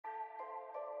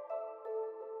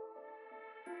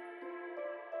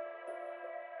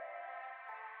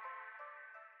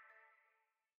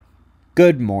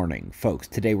Good morning, folks.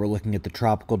 Today we're looking at the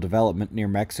tropical development near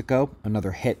Mexico,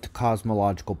 another hit to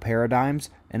cosmological paradigms,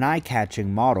 an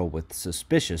eye-catching model with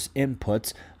suspicious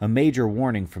inputs, a major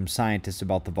warning from scientists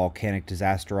about the volcanic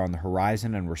disaster on the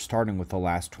horizon, and we're starting with the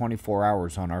last 24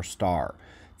 hours on our star.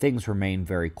 Things remain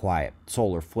very quiet.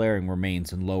 Solar flaring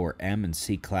remains in lower M and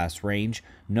C class range,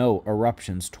 no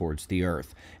eruptions towards the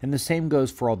Earth, and the same goes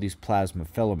for all these plasma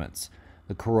filaments.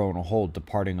 The coronal hole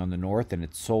departing on the north and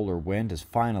its solar wind has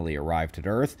finally arrived at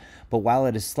Earth, but while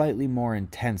it is slightly more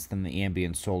intense than the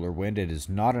ambient solar wind, it is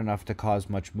not enough to cause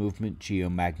much movement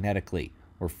geomagnetically.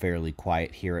 We're fairly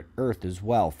quiet here at Earth as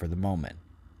well for the moment.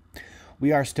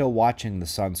 We are still watching the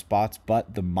sunspots,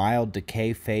 but the mild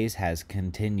decay phase has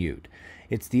continued.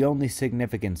 It's the only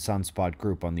significant sunspot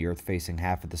group on the Earth-facing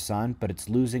half of the sun, but it's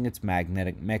losing its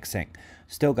magnetic mixing.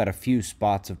 Still got a few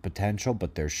spots of potential,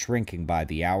 but they're shrinking by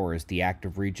the hour as the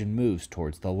active region moves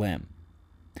towards the limb.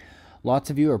 Lots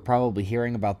of you are probably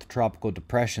hearing about the tropical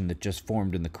depression that just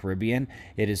formed in the Caribbean.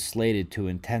 It is slated to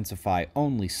intensify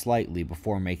only slightly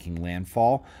before making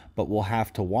landfall, but we'll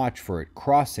have to watch for it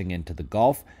crossing into the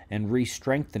Gulf and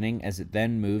re-strengthening as it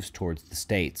then moves towards the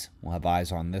States. We'll have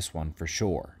eyes on this one for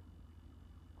sure.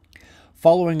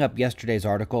 Following up yesterday's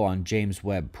article on James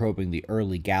Webb probing the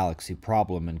early galaxy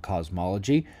problem in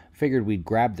cosmology, figured we'd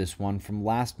grab this one from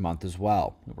last month as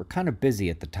well. We were kind of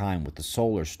busy at the time with the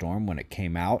solar storm when it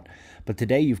came out, but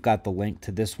today you've got the link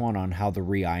to this one on how the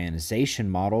reionization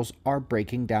models are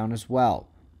breaking down as well.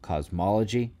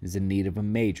 Cosmology is in need of a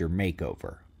major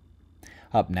makeover.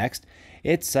 Up next,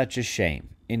 it's such a shame.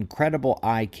 Incredible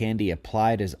eye candy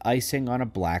applied as icing on a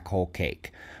black hole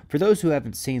cake. For those who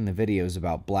haven't seen the videos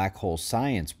about black hole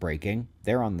science breaking,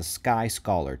 they're on the Sky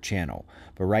Scholar channel.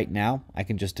 But right now, I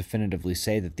can just definitively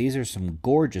say that these are some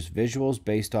gorgeous visuals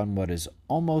based on what is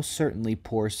almost certainly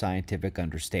poor scientific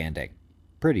understanding.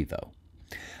 Pretty though.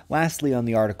 Lastly, on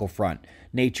the article front,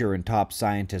 Nature and top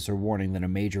scientists are warning that a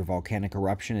major volcanic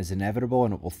eruption is inevitable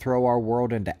and it will throw our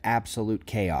world into absolute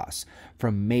chaos.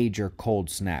 From major cold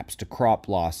snaps to crop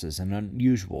losses and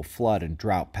unusual flood and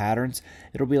drought patterns,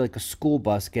 it'll be like a school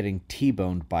bus getting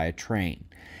T-boned by a train.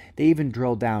 They even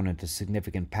drill down into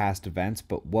significant past events,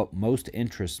 but what most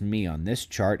interests me on this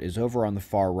chart is over on the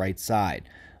far right side.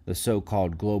 The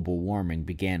so-called global warming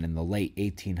began in the late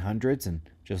 1800s, and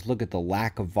just look at the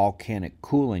lack of volcanic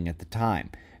cooling at the time.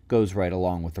 Goes right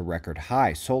along with the record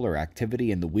high solar activity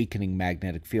and the weakening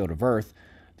magnetic field of Earth,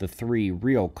 the three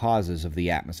real causes of the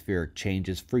atmospheric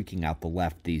changes freaking out the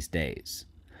left these days.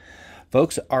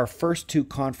 Folks, our first two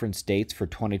conference dates for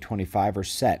 2025 are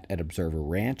set at Observer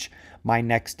Ranch. My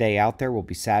next day out there will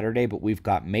be Saturday, but we've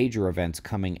got major events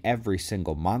coming every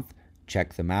single month.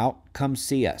 Check them out. Come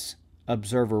see us.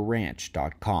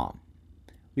 observerranch.com.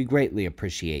 We greatly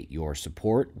appreciate your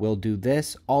support. We'll do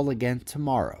this all again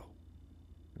tomorrow.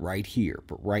 Right here,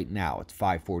 but right now it's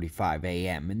 5:45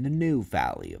 a.m. in the new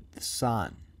Valley of the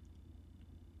Sun.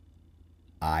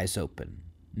 Eyes open,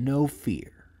 no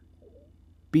fear.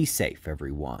 Be safe,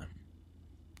 everyone.